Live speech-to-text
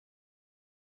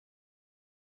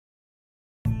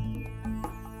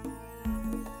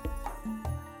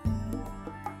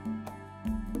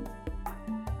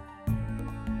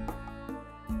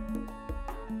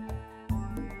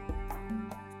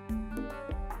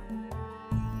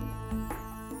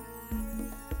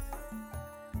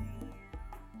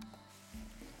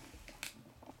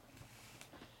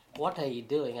What are you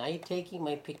doing? Are you taking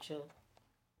my picture?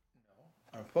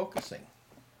 No, I'm focusing,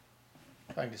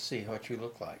 trying to see what you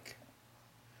look like.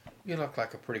 You look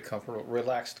like a pretty comfortable,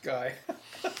 relaxed guy.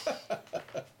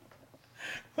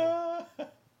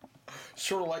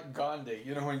 Sort of like Gandhi.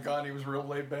 You know when Gandhi was real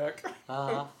laid back?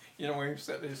 Uh-huh. You know when he was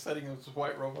setting his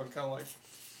white robe on, kind of like.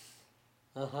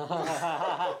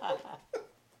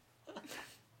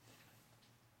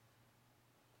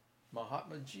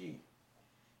 Mahatma G.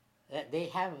 They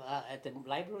have, at the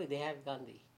library, they have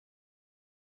Gandhi.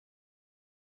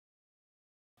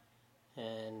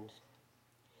 And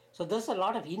so there's a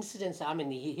lot of incidents. I mean,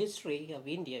 the history of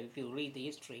India, if you read the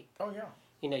history, Oh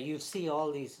yeah. you see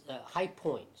all these high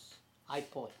points. High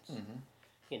points.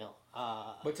 Mm-hmm.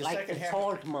 But the Like second the half.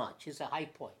 Salt March is a high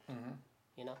point.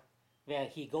 Mm-hmm. Where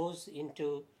he goes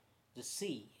into the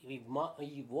sea. He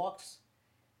walks,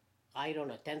 I don't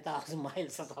know, 10,000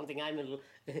 miles or something. I mean,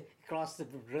 across the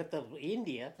breadth of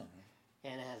India,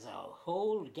 and has a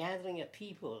whole gathering of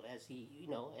people. As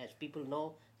as people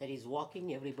know that he's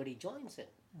walking, everybody joins him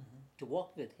to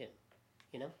walk with him,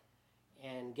 you know,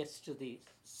 and gets to the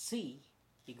sea.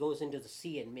 He goes into the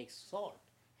sea and makes salt,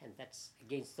 and that's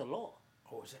against the law.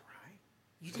 Oh, is that right?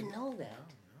 You didn't know that?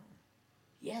 No.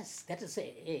 Yes, that is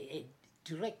a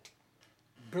direct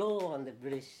blow on the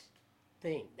British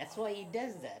thing. That's why he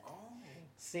does that. Oh.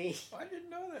 See? I didn't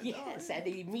know that. Yes, No, and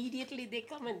immediately they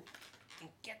come and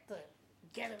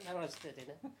get him arrested,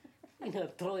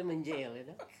 throw him in jail,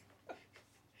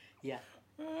 Yeah,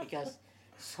 because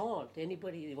salt,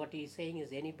 what he's saying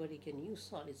is anybody can use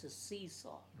salt. It's a sea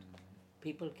salt.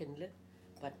 People can live,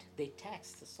 but they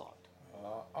tax the salt,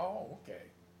 oh, okay.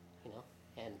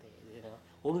 and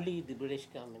only the British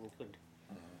government could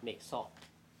make salt,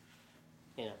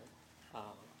 you know. Uh,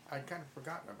 I'd kind of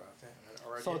forgotten about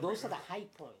that. So those are the high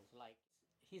points. Like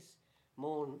his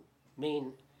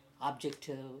main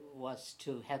objective was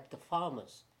to help the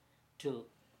farmers to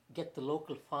get the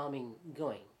local farming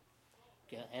going.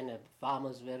 Okay, and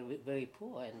farmers were very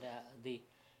poor, and the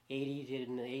 80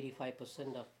 to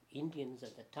 85% of Indians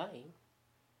at the time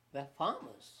were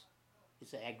farmers.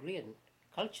 It's an agrarian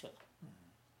culture,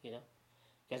 you know,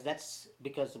 because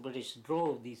the British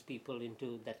drove these people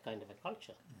into that kind of a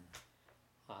culture,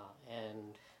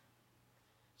 and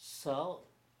so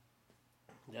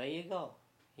there you go.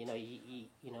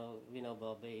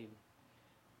 Bobby,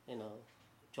 you know,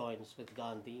 joins with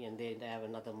Gandhi, and they have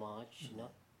another march. You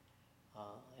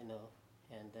know,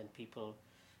 and then people,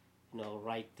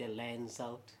 write their lands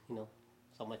out.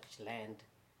 So much land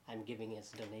I'm giving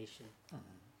as donation.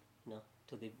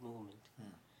 To the movement.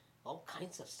 All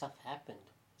kinds of stuff happened.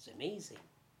 It's amazing.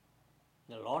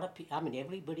 A lot of people. I mean,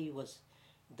 everybody was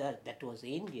that was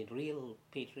Indian, real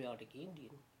patriotic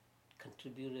Indian,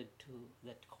 contributed to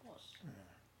that cause.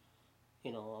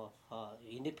 Of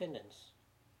independence.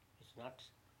 It's not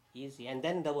easy. And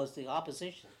then there was the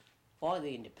opposition for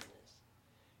the independence,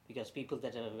 because people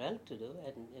that are well-to-do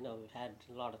and had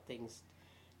a lot of things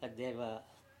that they were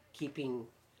keeping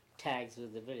tags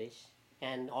with the British,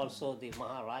 and also the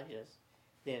Maharajas,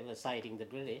 they were siding the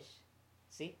British.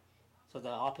 See, so the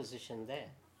opposition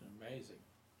there. Amazing.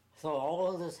 So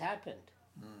all this happened.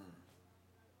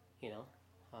 You know,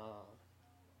 uh,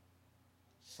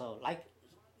 so like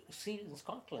see in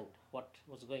Scotland what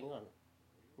was going on.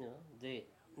 The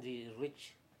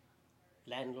rich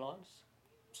landlords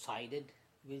sided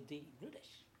with the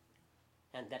British,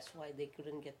 and that's why they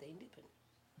couldn't get the independence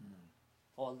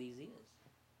all these years.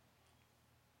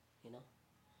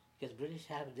 Because British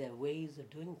have their ways of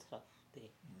doing stuff. They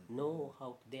know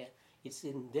how it's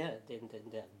in their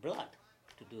blood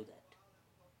to do that.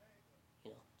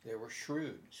 They were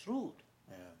shrewd. Shrewd,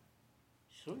 Yeah.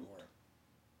 They shrewd. were.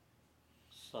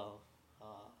 So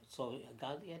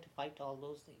Gandhi had to fight all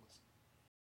those things.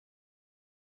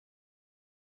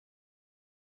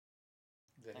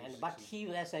 But he,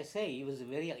 as I say, he was a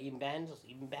very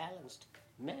imbalanced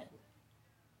man.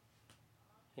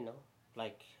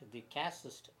 Like the caste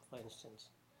system, for instance.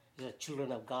 These are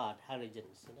children of God,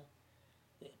 Harijans,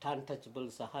 The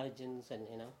untouchables are Harijans, and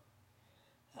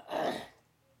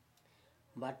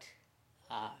But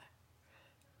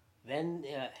when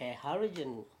a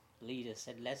Harijan leader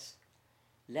said,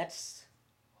 let's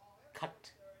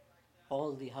cut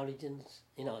all the Harijans,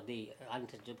 the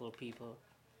untouchable people,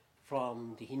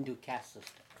 from the Hindu caste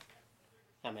system.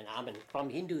 I mean, from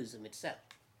Hinduism itself.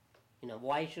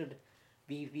 Why should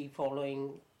we be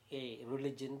following a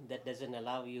religion that doesn't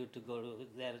allow you to go to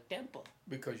their temple?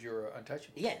 Because you're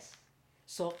untouchable. Yes.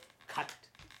 So cut.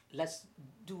 Let's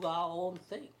do our own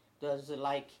thing. There's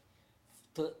like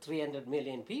 300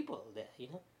 million people there.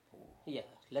 Yeah.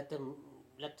 Let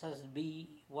us be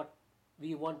what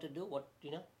we want to do what,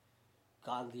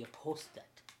 Gandhi opposed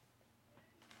that.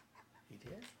 He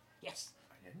did? Yes,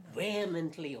 I didn't know.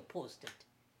 vehemently opposed it.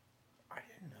 I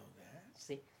didn't know that.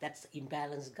 See, that's the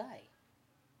imbalanced guy.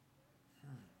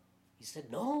 He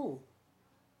said, no,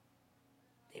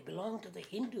 they belong to the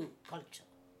Hindu culture.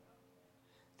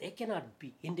 They cannot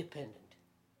be independent.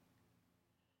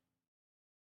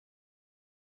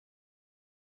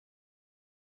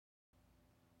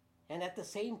 And at the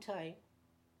same time,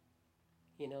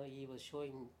 he was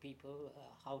showing people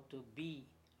how to be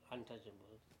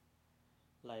untouchable,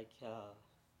 like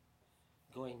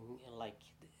going like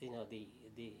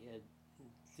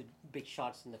the big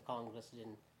shots in the Congress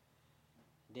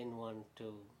didn't want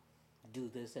to do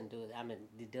this and do that. I mean,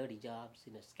 the dirty jobs,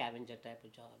 scavenger type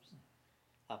of jobs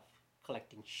of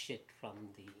collecting shit from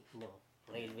the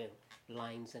railway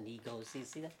lines, and he goes, you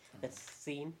see that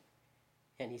scene,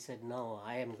 and he said, no,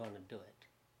 I am going to do it,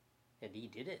 and he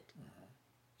did it.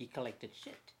 He collected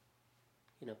shit,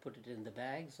 put it in the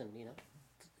bags, and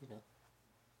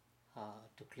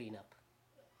to clean up.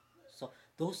 So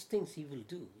those things he will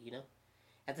do.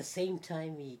 At the same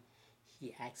time, he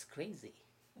acts crazy.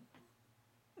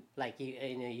 Like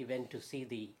he went to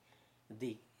see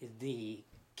the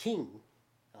king,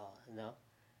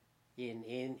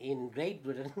 in Great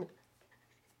Britain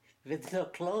with no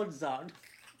clothes on.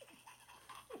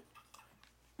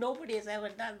 Nobody has ever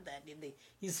done that in the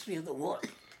history of the world.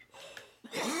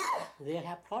 They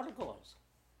have protocols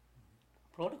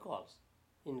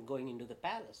in going into the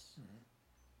palace.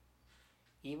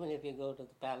 Even if you go to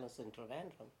the palace in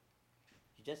Trivandrum,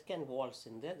 you just can't waltz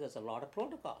in there. There's a lot of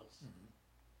protocols.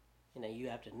 You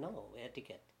have to know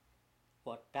etiquette,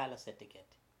 what palace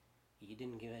etiquette. He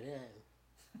didn't give a damn.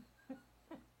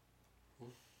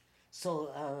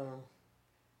 So,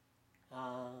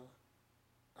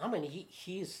 I mean,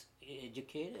 he's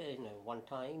educated. One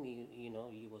time, he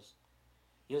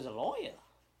was a lawyer.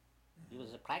 He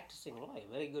was a practicing lawyer,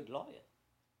 very good lawyer.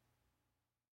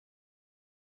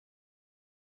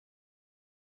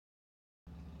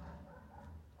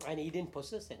 And he didn't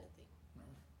possess anything.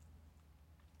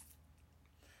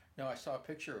 No, I saw a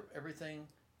picture of everything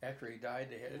after he died.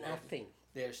 Nothing.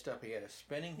 They had stuff. He had a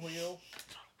spinning wheel,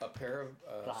 a pair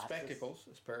of spectacles,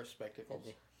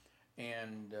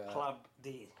 and Club,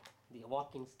 the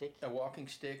walking stick. A walking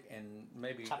stick, and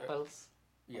maybe chapels.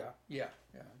 Yeah.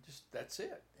 Just that's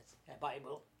it. That's a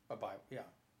Bible. A Bible, yeah.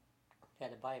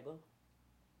 Had a Bible,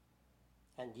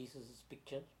 and Jesus'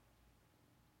 picture.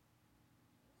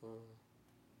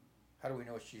 How do we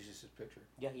know it's Jesus' picture?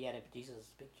 Yeah, he had a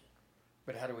Jesus' picture.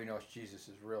 But how do we know it's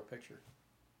Jesus' real picture?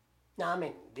 No, I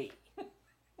mean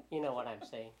you know what I'm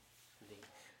saying.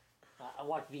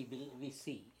 What we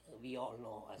see, we all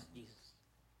know as Jesus.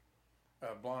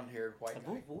 Blonde-haired white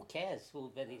guy. Who cares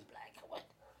whether he's black or what?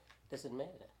 Doesn't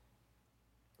matter.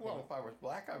 Well, if I was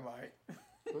black, I might.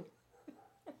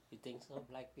 You think so,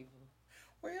 black people?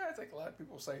 Well, yeah, I think a lot of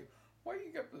people say, why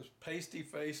you got this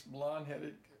pasty-faced,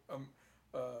 blonde-headed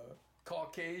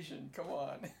Caucasian? Come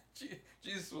on.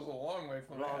 Jesus was a long way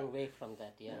from that. Long way from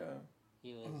that, yeah.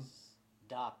 He was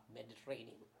dark,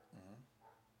 Mediterranean.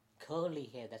 Curly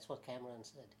hair, that's what Cameron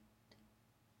said.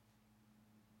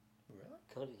 Really?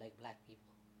 Curly like black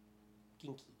people.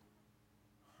 Kinky.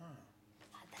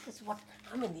 That is what,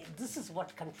 I mean, this is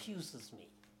what confuses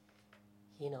me.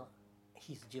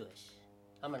 He's Jewish.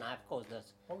 I mean, of course,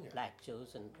 there's black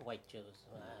Jews and white Jews.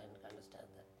 I understand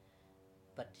that.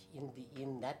 But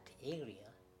in that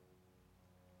area,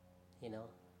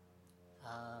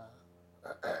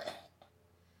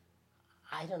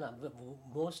 I don't know.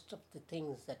 Most of the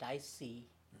things that I see,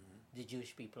 the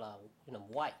Jewish people are,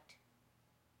 white.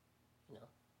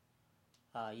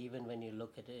 Even when you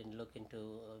look at it and look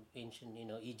into ancient,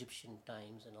 Egyptian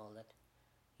times and all that,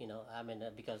 I mean,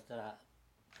 because there are,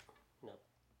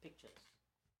 pictures.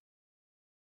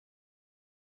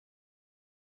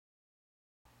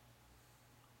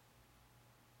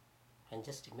 And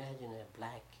just imagine a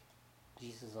black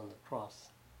Jesus on the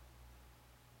cross.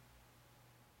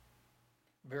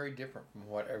 Very different from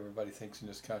what everybody thinks in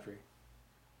this country.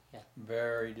 Yeah.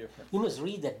 Very different. You must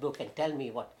read that book and tell me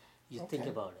what you think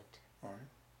about it. All right.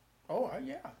 Oh,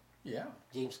 yeah.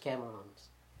 James Cameron's.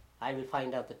 I will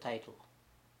find out the title.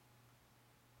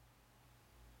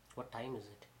 What time is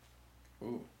it?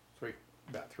 Ooh,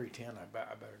 about 3:10. I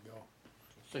better go.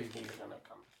 So he's gonna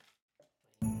come.